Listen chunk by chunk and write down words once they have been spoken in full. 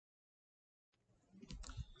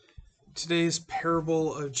Today's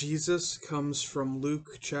parable of Jesus comes from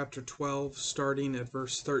Luke chapter 12, starting at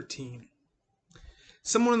verse 13.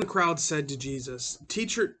 Someone in the crowd said to Jesus,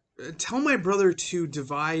 "Teacher, tell my brother to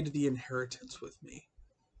divide the inheritance with me."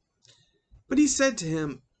 But he said to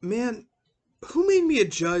him, "Man, who made me a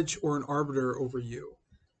judge or an arbiter over you?"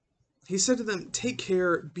 He said to them, "Take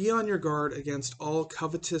care, be on your guard against all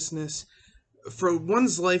covetousness, for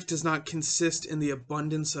one's life does not consist in the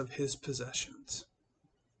abundance of his possessions."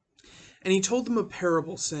 And he told them a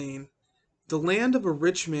parable, saying, "The land of a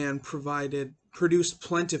rich man produced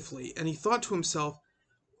plentifully, and he thought to himself,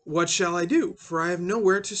 'What shall I do? For I have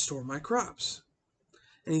nowhere to store my crops.'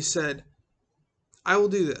 And he said, 'I will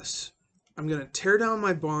do this. I'm going to tear down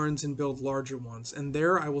my barns and build larger ones, and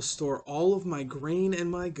there I will store all of my grain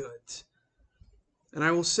and my goods. And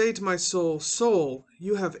I will say to my soul, Soul,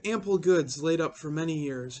 you have ample goods laid up for many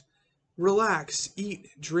years. Relax, eat,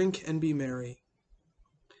 drink, and be merry.'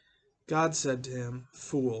 God said to him,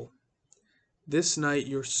 'Fool, this night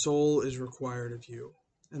your soul is required of you,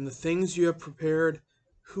 and the things you have prepared,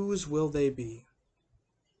 whose will they be?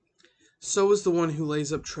 So is the one who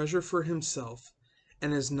lays up treasure for himself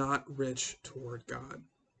and is not rich toward God."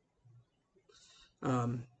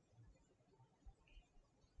 Um,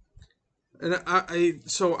 and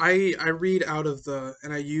I read out of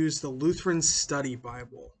and I use the Lutheran Study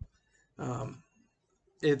Bible. Um,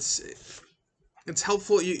 it's it's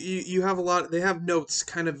helpful. You have a lot. They have notes,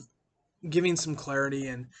 kind of giving some clarity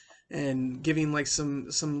and giving like some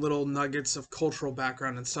little nuggets of cultural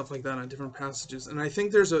background and stuff like that on different passages. And I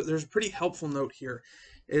think there's a pretty helpful note here.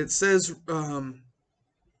 It says,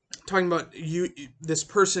 talking about this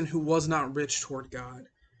person who was not rich toward God.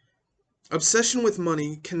 Obsession with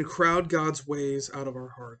money can crowd God's ways out of our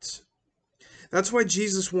hearts. That's why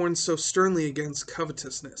Jesus warns so sternly against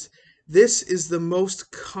covetousness. This is the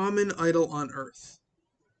most common idol on earth.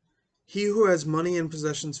 He who has money and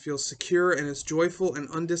possessions feels secure and is joyful and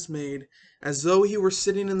undismayed, as though he were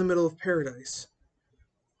sitting in the middle of paradise.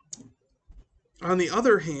 On the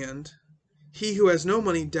other hand, he who has no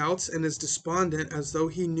money doubts and is despondent, as though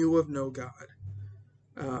he knew of no God.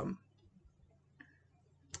 Um,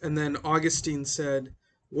 and then Augustine said,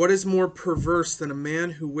 "What is more perverse than a man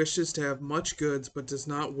who wishes to have much goods but does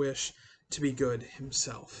not wish to be good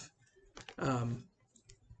himself?" Um,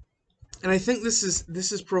 and I think this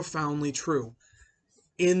is profoundly true,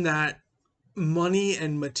 in that money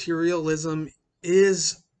and materialism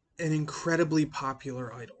is an incredibly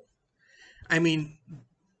popular idol. I mean,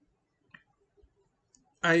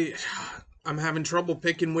 I I'm having trouble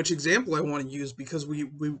picking which example I want to use because we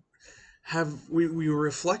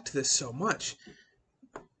reflect this so much.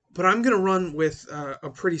 But I'm going to run with a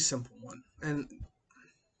pretty simple one, and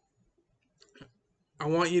I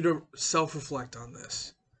want you to self-reflect on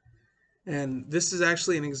this. And this is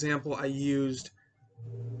actually an example I used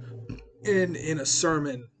in a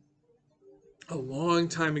sermon a long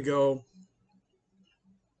time ago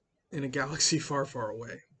in a galaxy far, far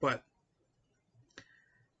away. But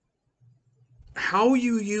how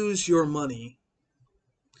you use your money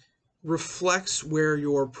reflects where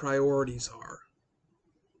your priorities are.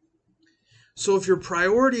 So if your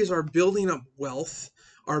priorities are building up wealth,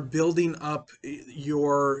 are building up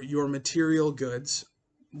your material goods,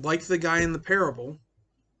 like the guy in the parable,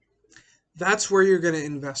 that's where you're going to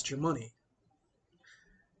invest your money.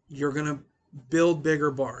 You're going to build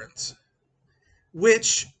bigger barns,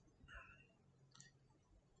 which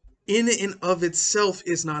in and of itself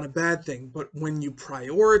is not a bad thing. But when you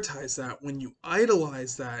prioritize that, when you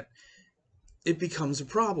idolize that, it becomes a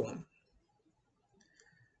problem.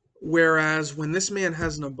 Whereas when this man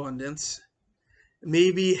has an abundance,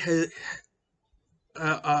 maybe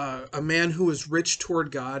a man who is rich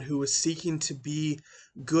toward God, who is seeking to be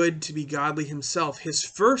good, to be godly himself, his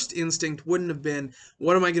first instinct wouldn't have been,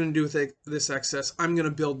 what am I going to do with this excess? I'm going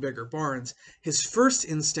to build bigger barns. His first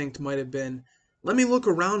instinct might have been, let me look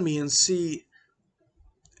around me and see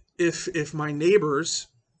if my neighbors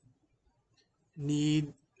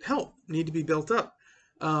need help, need to be built up.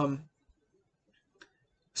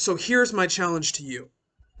 So here's my challenge to you.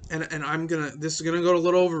 And this is gonna go a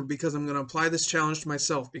little over because I'm gonna apply this challenge to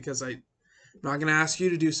myself, because I'm not gonna ask you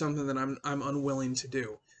to do something that I'm unwilling to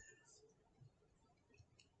do.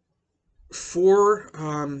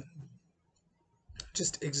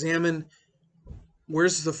 Just examine,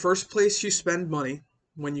 where's the first place you spend money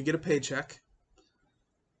when you get a paycheck,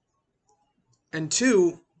 and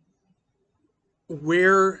two,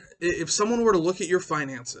 where, if someone were to look at your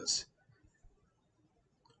finances,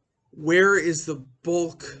 where is the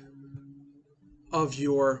bulk of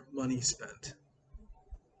your money spent?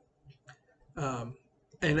 And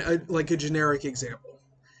like a generic example,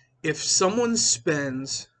 if someone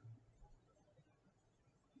spends,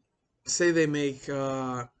 say they make,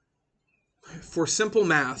 for simple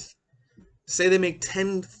math, say they make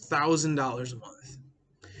 $10,000 a month.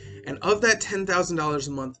 And of that $10,000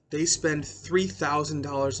 a month, they spend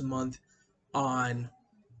 $3,000 a month on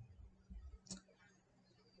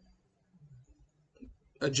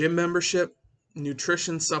a gym membership,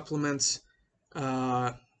 nutrition supplements,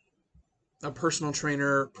 a personal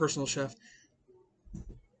trainer, personal chef.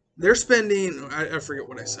 They're spending, I forget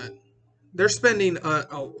what I said. They're spending a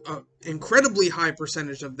incredibly high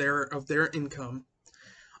percentage of their income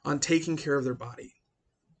on taking care of their body.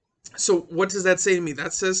 So what does that say to me?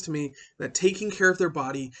 That says to me that taking care of their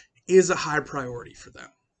body is a high priority for them.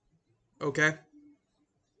 Okay?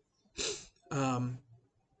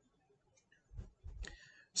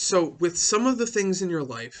 So with some of the things in your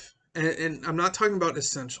life, and I'm not talking about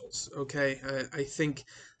essentials, okay? I think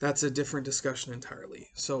that's a different discussion entirely.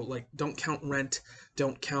 So like, don't count rent,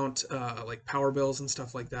 don't count like power bills and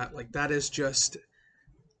stuff like that. Like that is just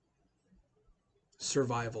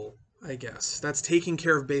survival, I guess. That's taking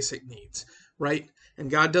care of basic needs, right? And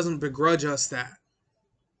God doesn't begrudge us that.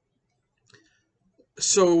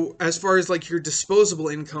 So as far as like your disposable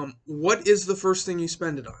income, what is the first thing you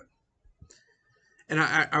spend it on? And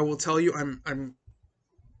I will tell you, I'm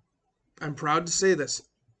proud to say this.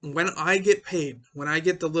 When I get paid, when I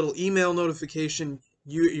get the little email notification,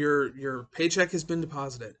 your paycheck has been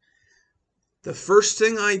deposited. The first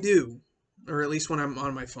thing I do, or at least when I'm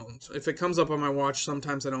on my phone, so if it comes up on my watch,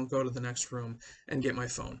 sometimes I don't go to the next room and get my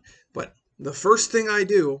phone. But the first thing I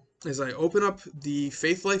do is I open up the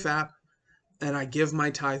Faith Life app and I give my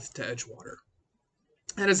tithe to Edgewater.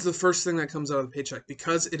 That is the first thing that comes out of the paycheck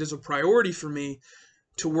because it is a priority for me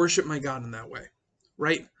to worship my God in that way,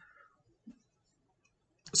 right?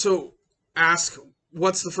 So ask,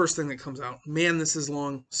 what's the first thing that comes out? Man, this is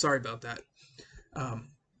long. Sorry about that.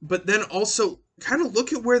 But then also kind of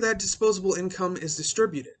look at where that disposable income is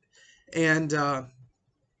distributed. And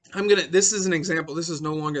this is an example. This is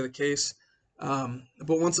no longer the case.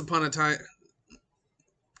 But once upon a time,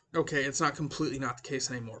 okay, it's not completely not the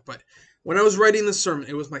case anymore. But when I was writing the sermon,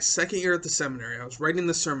 it was my second year at the seminary. I was writing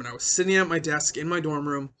the sermon. I was sitting at my desk in my dorm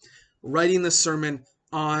room, writing the sermon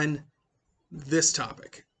on this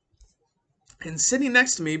topic. And sitting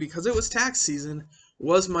next to me, because it was tax season,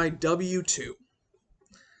 was my W-2.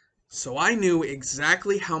 So I knew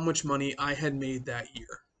exactly how much money I had made that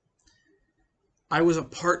year. I was a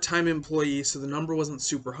part-time employee, so the number wasn't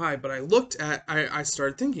super high, but I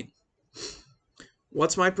started thinking,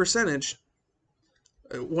 what's my percentage?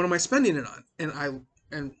 What am I spending it on?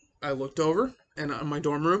 And I looked over, and on my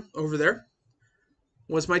dorm room over there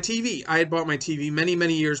was my TV. I had bought my TV many,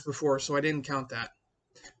 many years before, so I didn't count that.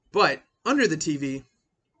 But under the TV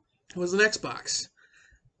was an Xbox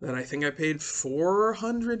that I think I paid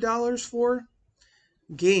 $400 for.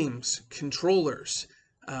 Games, controllers.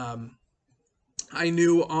 I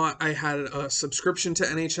knew I had a subscription to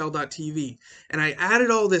NHL.tv, and I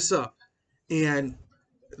added all this up, and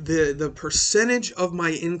the percentage of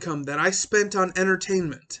my income that I spent on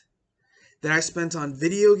entertainment, that I spent on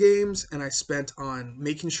video games, and I spent on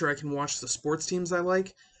making sure I can watch the sports teams I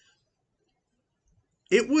like,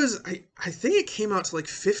 it was, I think it came out to like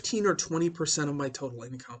 15 or 20% of my total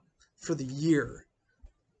income for the year.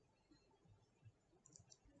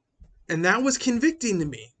 And that was convicting to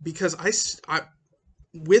me because I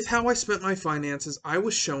with how I spent my finances, I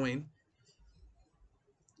was showing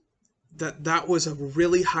that was a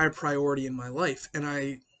really high priority in my life. And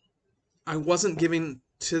I wasn't giving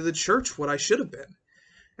to the church what I should have been.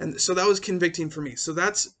 And so that was convicting for me. So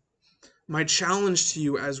that's my challenge to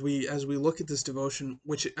you as we look at this devotion,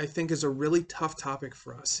 which I think is a really tough topic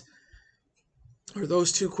for us, are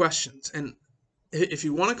those two questions. And if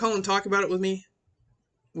you want to call and talk about it with me,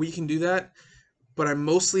 we can do that. But I'm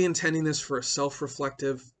mostly intending this for a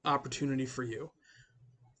self-reflective opportunity for you.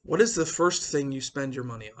 What is the first thing you spend your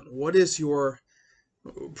money on? What is your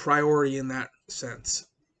priority in that sense?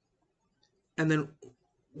 And then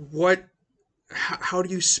how do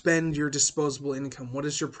you spend your disposable income? What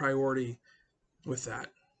is your priority with that?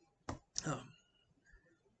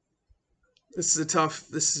 This is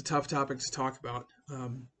a tough topic to talk about.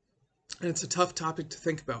 And it's a tough topic to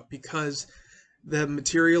think about because the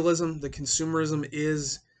materialism, the consumerism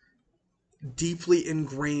is deeply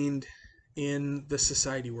ingrained in the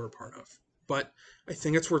society we're a part of. But I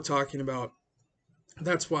think it's worth talking about.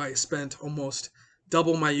 That's why I spent almost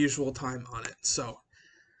double my usual time on it. So,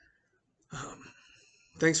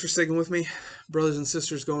 thanks for sticking with me. Brothers and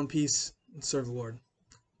sisters, go in peace and serve the Lord.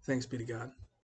 Thanks be to God.